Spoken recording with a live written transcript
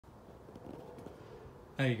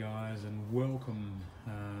Hey guys, and welcome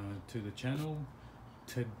to the channel.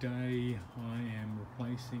 Today I am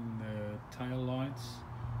replacing the tail lights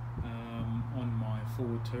on my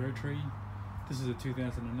Ford Territory. This is a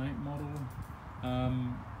 2008 model.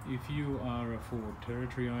 If you are a Ford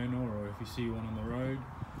Territory owner, or if you see one on the road,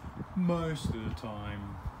 most of the time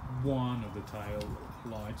one of the tail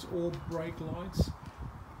lights or brake lights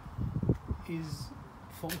is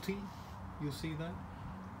faulty. You'll see that,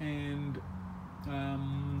 and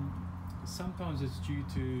sometimes it's due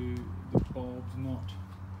to the bulbs not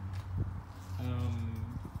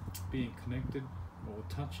being connected or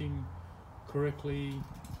touching correctly,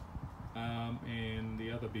 and the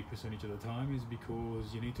other big percentage of the time is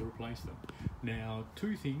because you need to replace them. Now,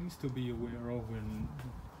 two things to be aware of when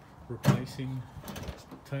replacing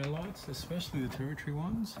tail lights, especially the Territory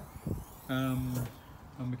ones. A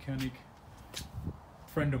mechanic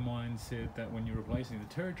friend of mine said that when you're replacing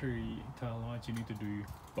the Territory tail lights, you need to do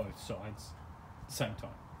both sides at the same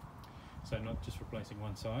time. So not just replacing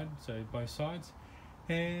one side, so both sides.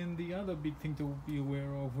 And the other big thing to be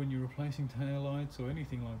aware of when you're replacing tail lights or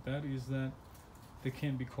anything like that is that there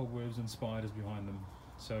can be cobwebs and spiders behind them.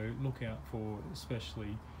 So look out for,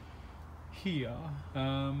 especially here,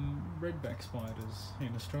 redback spiders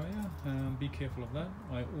in Australia. Be careful of that.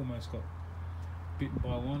 I almost got bitten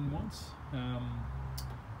by one once.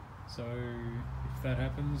 So if that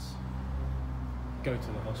happens, go to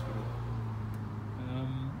the hospital.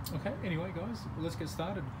 Okay, anyway guys, let's get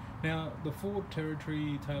started. Now, the Ford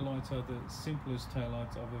Territory taillights are the simplest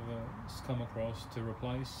taillights I've ever come across to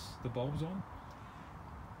replace the bulbs on.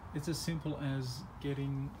 It's as simple as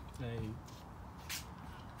getting a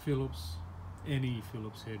Phillips, any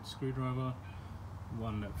Phillips head screwdriver,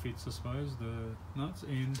 one that fits, I suppose, the nuts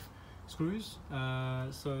and screws.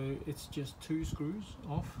 So it's just two screws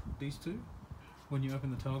off, these two, when you open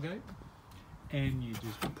the tailgate, and you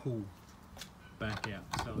just pull back out.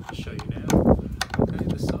 So I'll just show you now. Okay,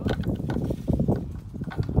 this side.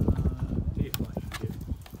 If I can get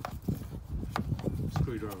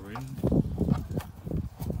screwdriver in.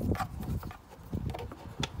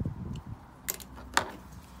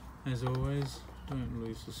 As always, don't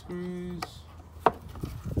lose the screws.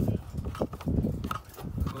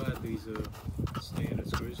 Glad these are standard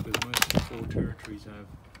screws, because most of the Ford Territories have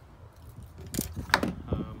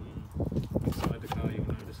inside the car, you'll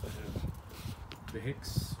notice they have the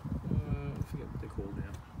hex, I forget what they're called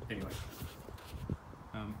now. Anyway,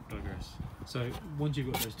 digress. So once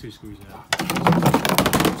you've got those two screws out,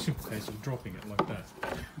 simple case of dropping it like that.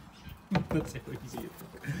 That's how easy it is.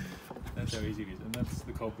 That's how easy it is, and that's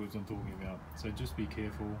the cobwebs I'm talking about. So just be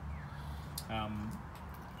careful.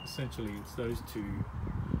 Essentially, it's those two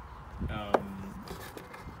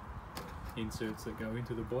inserts that go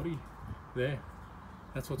into the body there.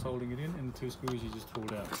 That's what's holding it in, and the two screws you just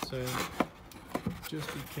pulled out. So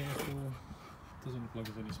just be careful. Doesn't look like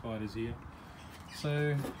there's any spiders here.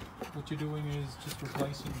 So what you're doing is just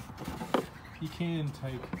replacing. You can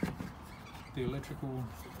take the electrical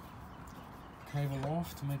cable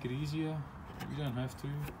off to make it easier. You don't have to.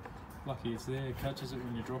 Lucky it's there. It catches it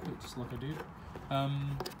when you drop it, just like I did.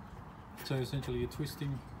 So essentially you're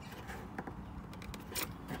twisting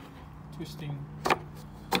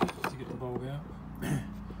to get the bulb out.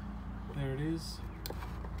 There it is.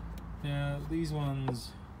 Now these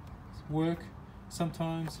ones work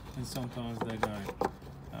sometimes, and sometimes they don't.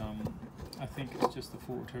 I think it's just the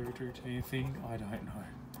Ford Territory thing, I don't know.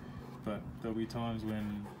 But there'll be times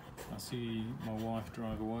when I see my wife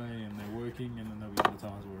drive away and they're working, and then there'll be other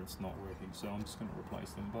times where it's not working. So I'm just going to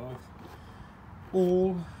replace them both,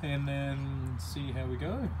 all, and then see how we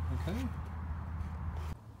go. Okay.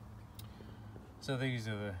 So these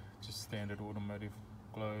are the just standard automotive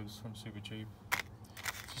globes from Supercheap.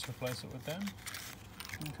 Just replace it with them.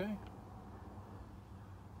 Okay.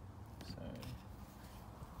 So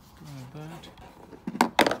doing that.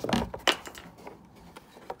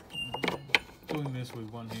 Doing this with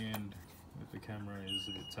one hand with the camera is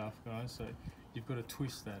a bit tough, guys. So you've got to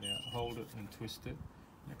twist that out. Hold it and twist it,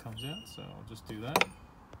 and it comes out. So I'll just do that.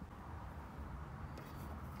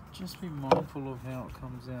 Just be mindful of how it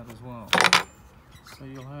comes out as well. So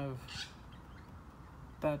you'll have,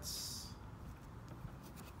 that's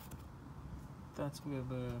where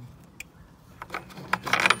the,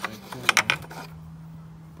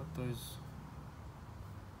 but those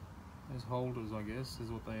holders, I guess, is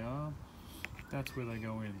what they are. That's where they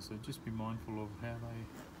go in. So just be mindful of how they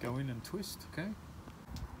go in and twist. Okay.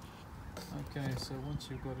 Okay. So once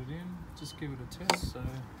you've got it in, just give it a test. So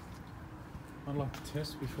I'd like to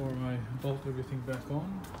test before I bolt everything back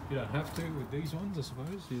on. You don't have to with these ones, I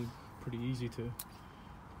suppose. You're pretty easy to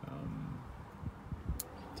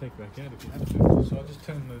take back out if you have to. So I'll just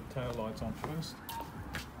turn the tail lights on first.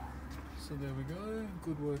 So there we go,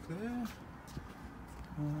 good work there.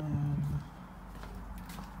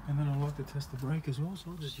 And then I like to test the brake as well, so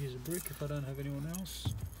I'll just use a brick if I don't have anyone else.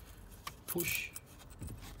 Push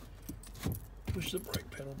the brake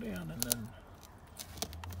pedal down and then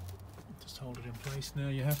just hold it in place. Now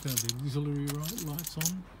you have to have the auxiliary lights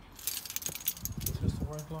on. Test the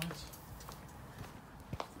brake lights.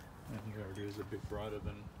 And here it is, a bit brighter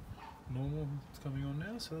than normal. It's coming on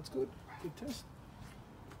now, so that's good. Good test.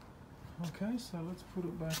 Okay, so let's put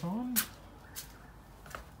it back on.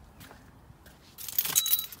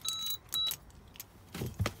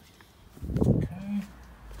 Okay,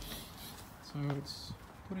 so it's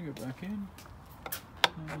putting it back in.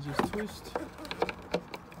 Now just twist,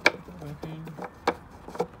 put it back in,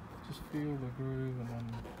 just feel the groove and then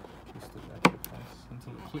twist it back into place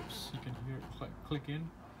until it clips. You can hear it click in.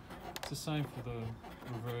 It's the same for the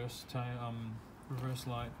reverse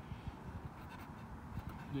light,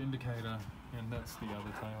 the indicator, and that's the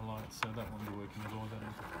other tail light, so that won't be working as well. I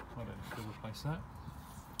don't have to replace that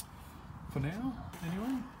for now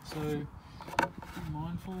anyway, so be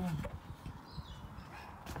mindful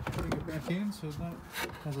putting it back in. So that,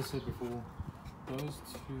 as I said before, those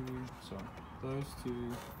two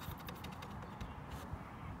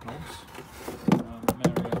knobs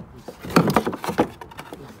marry up with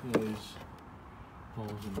those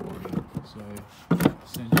holes in the body, so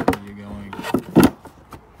essentially you're going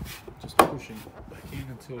just pushing back in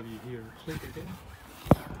until you hear it click again,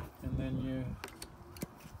 and then you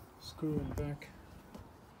screwing back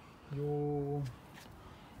your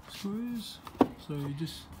screws. So you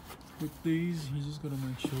just, with these, you just got to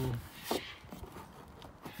make sure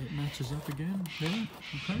it matches up again there.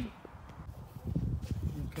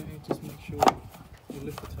 Okay, just make sure you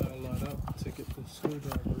lift the tail light up to get the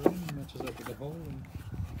screwdriver in, matches up with the hole, and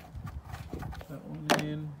put that one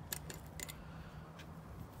in.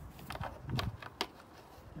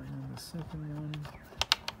 And then the second one.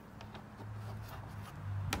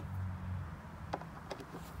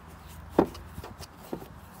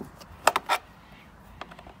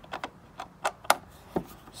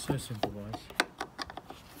 So simple, guys.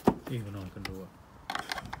 Even I can do it.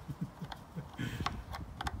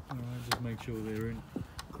 Alright, just make sure they're in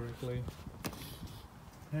correctly.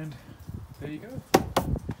 And there you go.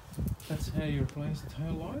 That's how you replace the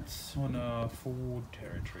tail lights on a Ford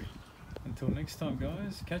Territory. Until next time,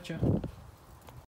 guys, catch ya.